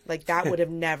 immediately. Like, that would have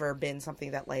never been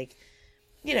something that, like,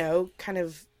 kind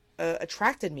of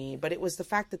attracted me. But it was the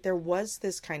fact that there was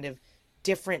this kind of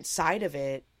different side of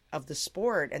it, of the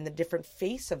sport, and the different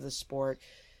face of the sport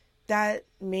that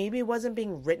maybe wasn't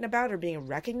being written about or being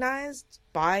recognized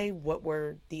by what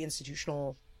were the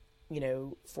institutional,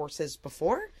 forces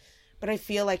before. But I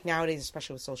feel like nowadays,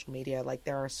 especially with social media, like,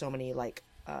 there are so many, like,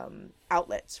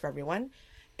 outlets for everyone.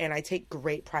 And I take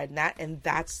great pride in that. And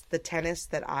that's the tennis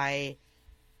that I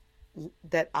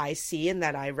see and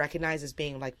that I recognize as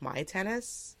being, like, my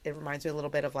tennis. It reminds me a little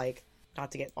bit of, like,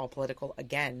 not to get all political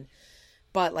again,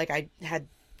 but, like, I had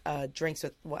drinks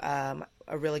with a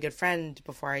really good friend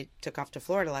before I took off to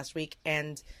Florida last week.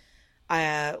 And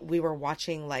we were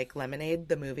watching, like, Lemonade,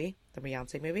 the movie, the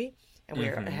Beyonce movie. And we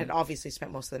had obviously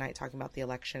spent most of the night talking about the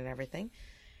election and everything.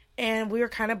 And we were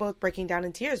kind of both breaking down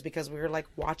in tears because we were, like,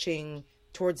 watching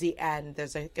towards the end.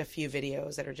 There's, like, a few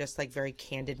videos that are just, like, very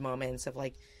candid moments of,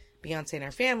 like, Beyonce and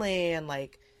her family and,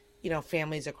 like,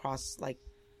 families across, like,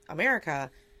 America.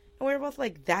 And we were both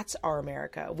like, that's our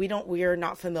America. We are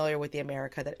not familiar with the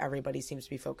America that everybody seems to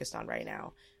be focused on right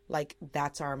now. Like,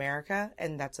 that's our America.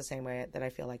 And that's the same way that I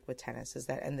feel like with tennis is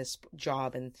that, and this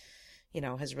job and,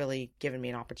 has really given me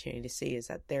an opportunity to see is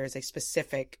that there is a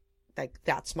specific, like,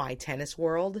 that's my tennis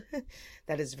world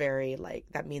that is very, like,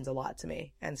 that means a lot to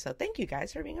me. And so thank you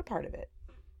guys for being a part of it.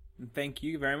 Thank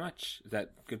you very much. Is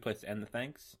that a good place to end the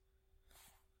thanks?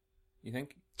 You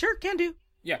think? Sure, can do.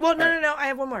 Yeah. Well, no. I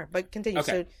have one more, but continue.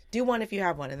 Okay. So do one if you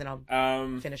have one, and then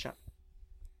I'll finish up.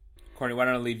 Courtney, why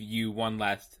don't I leave you one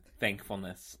last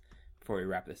thankfulness before we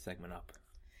wrap this segment up?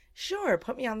 Sure.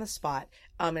 Put me on the spot.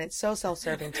 And it's so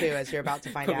self-serving, too, as you're about to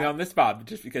find out. Put me on the spot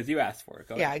just because you asked for it.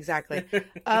 Go ahead. Exactly.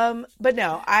 But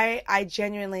no, I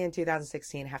genuinely in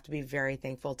 2016 have to be very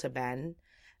thankful to Ben,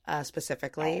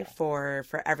 specifically for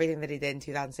everything that he did in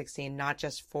 2016, not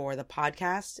just for the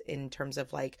podcast in terms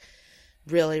of, like,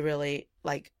 really, really,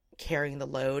 like, carrying the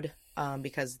load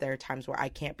because there are times where I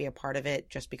can't be a part of it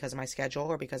just because of my schedule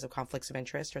or because of conflicts of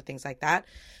interest or things like that.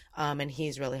 And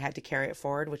he's really had to carry it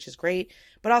forward, which is great.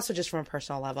 But also just from a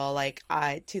personal level, like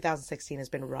 2016 has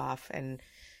been rough, and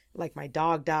like my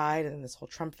dog died and this whole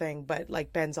Trump thing, but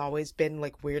like Ben's always been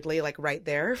like weirdly like right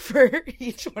there for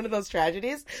each one of those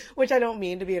tragedies, which I don't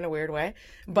mean to be in a weird way,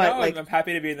 but no, like I'm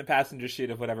happy to be in the passenger seat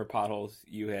of whatever potholes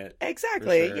you hit.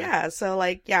 Exactly. Sure. Yeah. So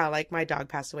like, yeah, like my dog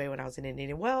passed away when I was in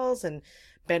Indian Wells, and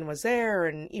Ben was there,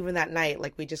 and even that night,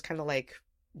 like we just kind of like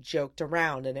joked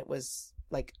around, and it was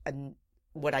like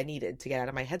what I needed to get out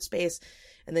of my headspace.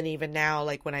 And then even now,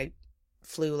 like when I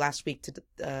flew last week to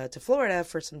Florida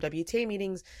for some WTA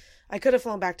meetings, I could have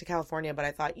flown back to California, but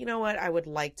I thought, you know what, I would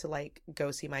like to like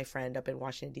go see my friend up in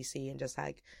Washington DC and just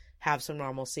like have some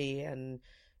normalcy and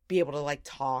be able to like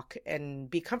talk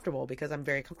and be comfortable, because I'm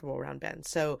very comfortable around Ben.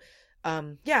 So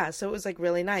yeah, so it was like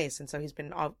really nice. And so he's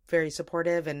been very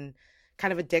supportive and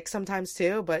kind of a dick sometimes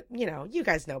too, but you know, you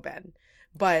guys know Ben.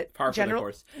 But par for the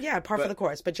course. Yeah, for the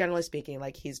course. But generally speaking,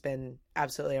 like he's been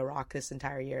absolutely a rock this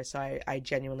entire year. So I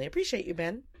genuinely appreciate you,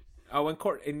 Ben. Oh,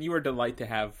 and you were a delight to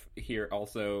have here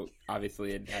also,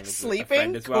 obviously, and have sleeping a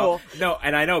friend as well. Cool. No,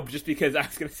 and I know, just because I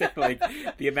was going to say, like,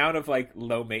 the amount of, like,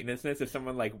 low maintenance-ness, if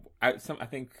someone, like, I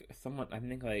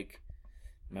think like,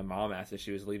 my mom asked if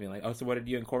she was leaving, like, oh, so what did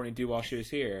you and Courtney do while she was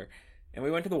here? And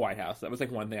we went to the White House. That was,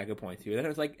 like, one thing I could point to. And then it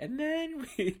was like, and then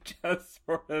we just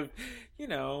sort of, you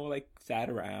know, like, sat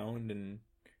around and...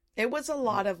 It was a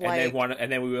lot of, like...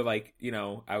 And then we would, like, you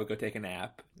know, I would go take a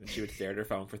nap, and she would stare at her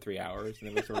phone for 3 hours, and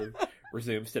then we sort of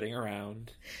resume sitting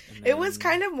around. Then... It was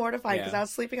kind of mortifying, because I was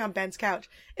sleeping on Ben's couch.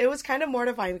 It was kind of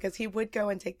mortifying, because he would go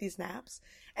and take these naps,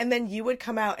 and then you would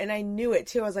come out, and I knew it,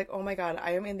 too. I was like, oh my god,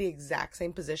 I am in the exact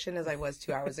same position as I was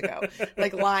 2 hours ago.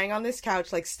 Like, lying on this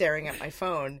couch, like, staring at my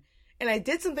phone. And I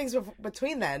did some things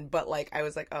between then, but, like, I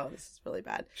was like, oh, this is really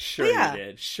bad. Sure you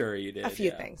did. A few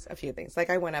things.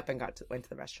 Like, I went up and went to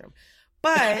the restroom.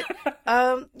 But,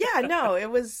 yeah, no,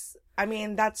 it was, I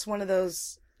mean, that's one of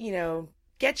those, you know,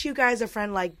 get you guys a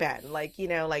friend like Ben. Like, you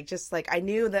know, like, just, like, I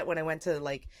knew that when I went to,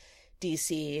 like,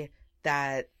 DC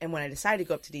and when I decided to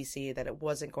go up to DC, that it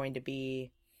wasn't going to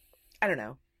be, I don't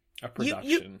know. A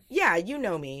production. You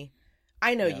know me.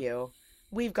 I know you.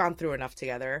 We've gone through enough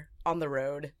together on the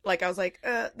road. Like, I was like,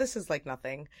 this is like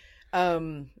nothing.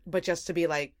 But just to be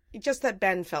like, just that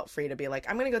Ben felt free to be like,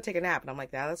 I'm going to go take a nap. And I'm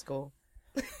like, yeah, that's cool.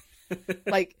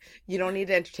 Like, you don't need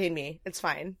to entertain me. It's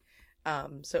fine.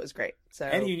 So it was great. So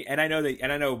and I know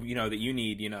you know that you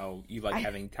need, you know, you like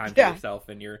having time to yourself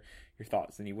and your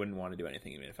thoughts, and you wouldn't want to do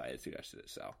anything even if I had suggested it.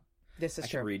 So this is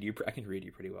true. I can read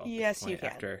you pretty well. Yes, you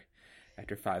can.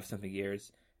 After 5-something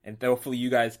years. And hopefully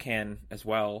you guys can as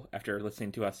well, after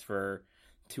listening to us for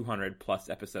 200 plus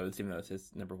episodes, even though this is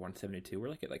number 172. We're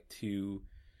like at like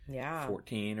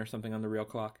 214 or something on the real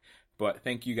clock. But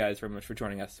thank you guys very much for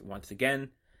joining us once again.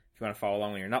 If you want to follow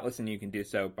along when you're not listening, you can do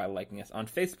so by liking us on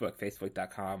Facebook,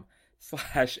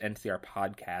 facebook.com/NCR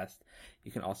podcast.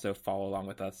 You can also follow along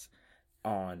with us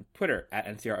on Twitter at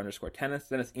 @NCR_tennis.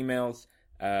 Send us emails,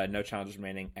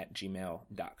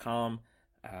 nochallengesremaining@gmail.com.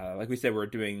 Like we said, we're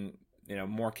doing... you know,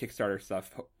 more Kickstarter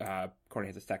stuff. Courtney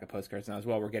has a stack of postcards now as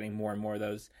well. We're getting more and more of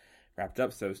those wrapped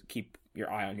up, so keep your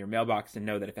eye on your mailbox and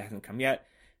know that if it hasn't come yet,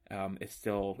 it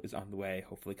still is on the way,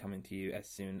 hopefully coming to you as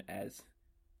soon as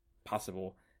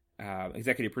possible.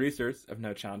 Executive producers of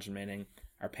No Challenge Remaining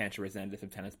are Pancha Resendez of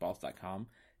tennisballs.com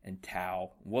and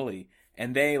Tal Woolley.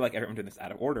 And they, like everyone, doing this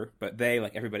out of order, but they,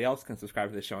 like everybody else, can subscribe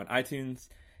to the show on iTunes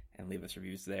and leave us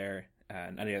reviews there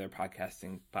and any other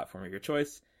podcasting platform of your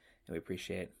choice. And we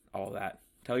appreciate all of that.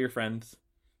 Tell your friends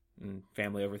and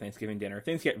family over Thanksgiving dinner. If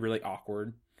things get really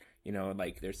awkward, you know,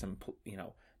 like there's some, you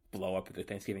know, blow up at the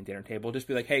Thanksgiving dinner table, just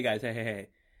be like, hey guys, hey.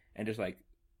 And just like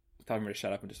tell them to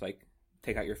shut up and just like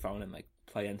take out your phone and like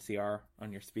play NCR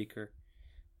on your speaker.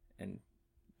 And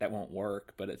that won't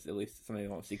work, but it's at least something they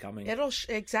won't see coming. It'll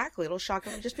shock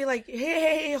them. Just be like,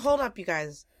 hey, hold up, you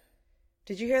guys.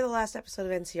 Did you hear the last episode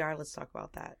of NCR? Let's talk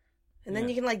about that. And then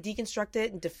you can like deconstruct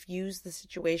it and diffuse the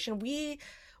situation. We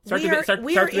are agents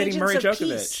Murray of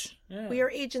peace. Yeah. We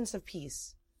are agents of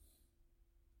peace.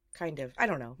 Kind of. I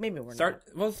don't know. Maybe we're not.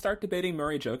 Well, start debating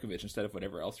Murray Djokovic instead of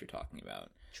whatever else you're talking about.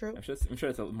 True. I'm sure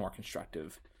it's a more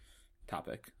constructive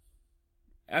topic.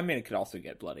 I mean, it could also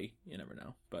get bloody. You never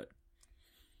know, but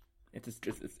it's a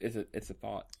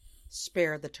thought.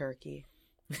 Spare the turkey.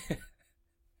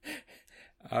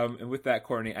 And with that,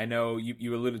 Courtney, I know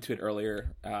you alluded to it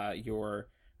earlier, your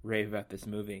rave about this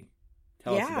movie.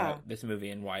 Tell us about this movie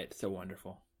and why it's so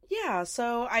wonderful. Yeah,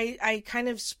 so I kind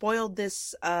of spoiled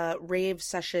this rave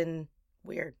session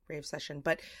weird rave session.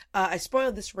 But I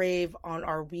spoiled this rave on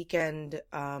our weekend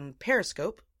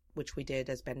Periscope, which we did,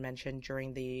 as Ben mentioned,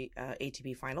 during the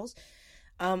ATP finals.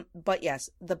 But yes,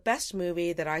 the best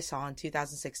movie that I saw in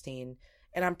 2016,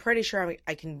 and I'm pretty sure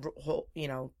I can,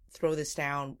 throw this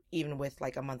down even with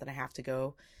like a month and a half to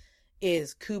go,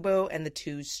 is Kubo and the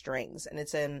Two Strings. And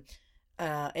it's an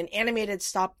animated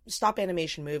stop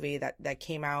animation movie that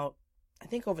came out, I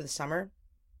think, over the summer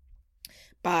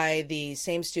by the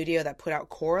same studio that put out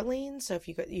Coraline. So if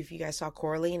you guys saw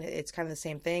Coraline, it's kind of the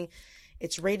same thing.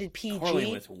 It's rated PG.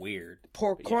 Coraline was weird.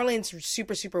 Coraline's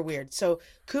super, super weird. So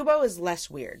Kubo is less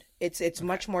weird. It's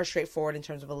much more straightforward in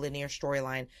terms of a linear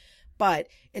storyline. But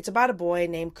it's about a boy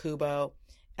named Kubo.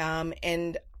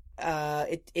 And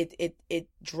it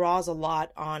draws a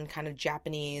lot on kind of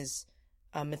Japanese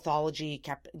mythology,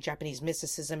 Japanese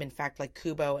mysticism. In fact, like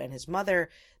Kubo and his mother,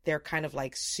 their kind of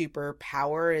like super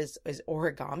power is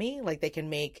origami. Like they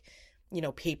can make,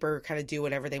 paper kind of do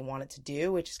whatever they want it to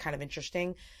do, which is kind of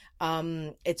interesting.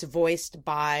 It's voiced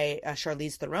by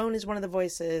Charlize Theron is one of the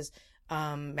voices.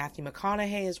 Matthew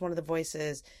McConaughey is one of the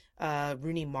voices.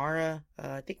 Rooney Mara.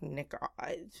 I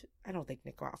don't think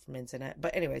Nick Offerman's in it,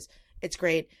 but anyways, it's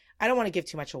great. I don't want to give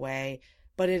too much away,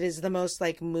 but it is the most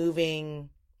like moving,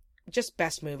 just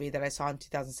best movie that I saw in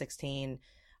 2016.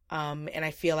 And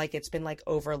I feel like it's been like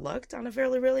overlooked on a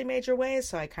really, really major way.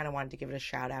 So I kind of wanted to give it a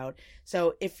shout out.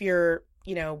 So if you're,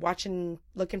 looking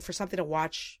for something to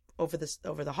watch over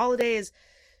the holidays,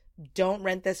 don't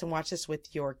rent this and watch this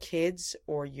with your kids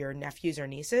or your nephews or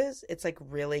nieces. It's like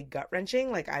really gut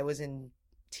wrenching. Like I was in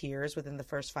tears within the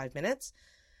first 5 minutes.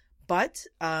 But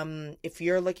if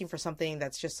you're looking for something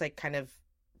that's just like kind of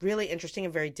really interesting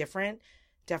and very different,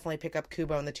 definitely pick up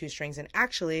Kubo and the Two Strings. And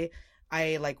actually,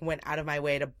 I like went out of my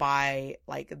way to buy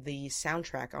like the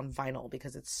soundtrack on vinyl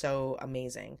because it's so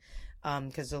amazing.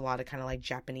 Because there's a lot of kind of like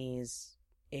Japanese,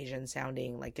 Asian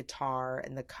sounding like guitar,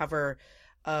 and the cover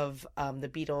of the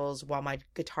Beatles, While My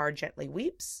Guitar Gently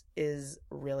Weeps, is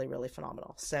really, really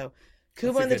phenomenal. So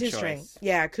Kubo and the Two Strings.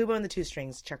 Yeah, Kubo and the Two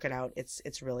Strings. Check it out.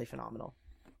 It's really phenomenal.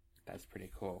 That's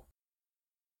pretty cool.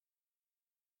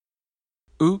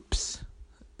 Oops.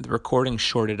 The recording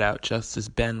shorted out just as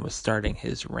Ben was starting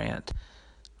his rant,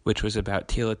 which was about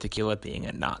Tila Tequila being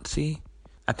a Nazi.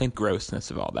 I think grossness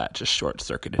of all that just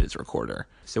short-circuited his recorder.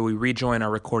 So we rejoin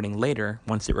our recording later,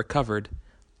 once it recovered,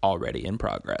 already in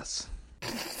progress.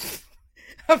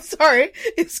 I'm sorry,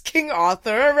 is King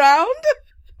Arthur around?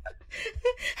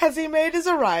 Has he made his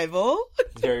arrival?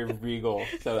 Very regal.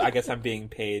 So I guess I'm being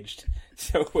paged.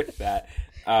 So with that,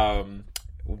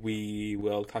 we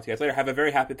will talk to you guys later. Have a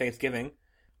very happy Thanksgiving.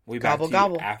 We'll be back to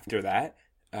you after that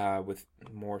with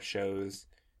more shows,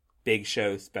 big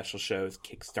shows, special shows,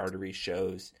 Kickstarter-y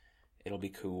shows. It'll be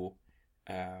cool.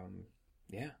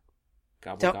 Yeah.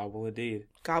 Gobble indeed.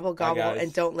 Gobble,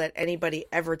 and don't let anybody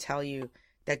ever tell you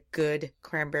that good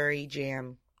cranberry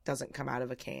jam doesn't come out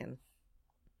of a can.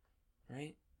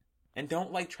 Right? And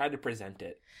don't, try to present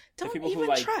it. Don't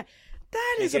even try.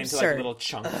 That is absurd. Into, little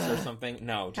chunks or something.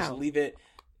 No, just leave it.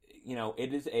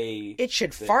 It is a... It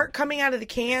should fart coming out of the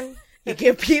can. You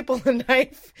give people a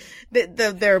knife.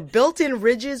 There are built-in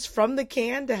ridges from the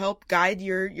can to help guide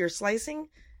your slicing.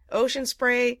 Ocean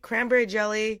spray, cranberry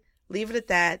jelly, leave it at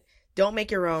that. Don't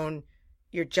make your own.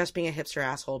 You're just being a hipster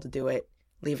asshole to do it.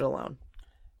 Leave it alone.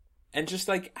 And just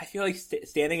I feel like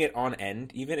standing it on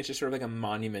end, even, it's just sort of like a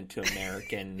monument to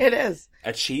American it is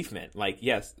achievement.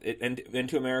 Yes, and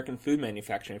to American food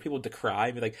manufacturing. People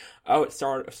decry, be like, oh, it's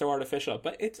so artificial,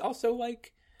 but it's also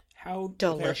how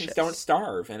delicious. Americans don't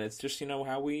starve, and it's just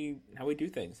how we do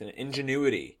things, and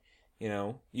ingenuity.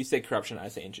 You say corruption, I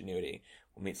say ingenuity.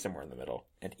 We'll meet somewhere in the middle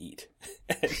and eat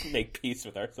and make peace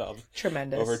with ourselves.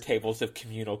 Tremendous. Over tables of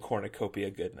communal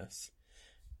cornucopia goodness.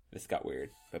 This got weird.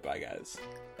 Bye-bye, guys.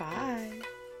 Bye.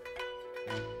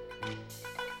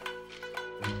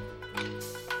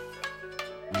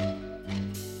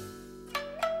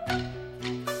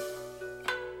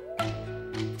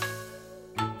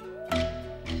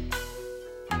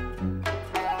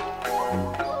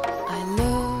 I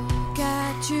look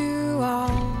at you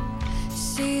all,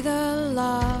 see the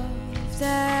love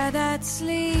there that's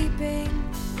sleeping,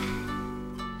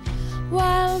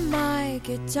 while my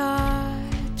guitar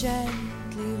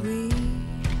gently weeps.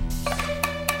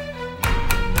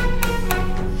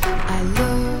 I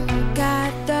look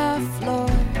at the floor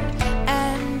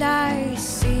and I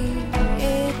see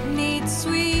it needs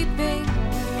sweeping.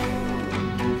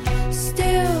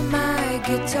 Still my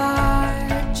guitar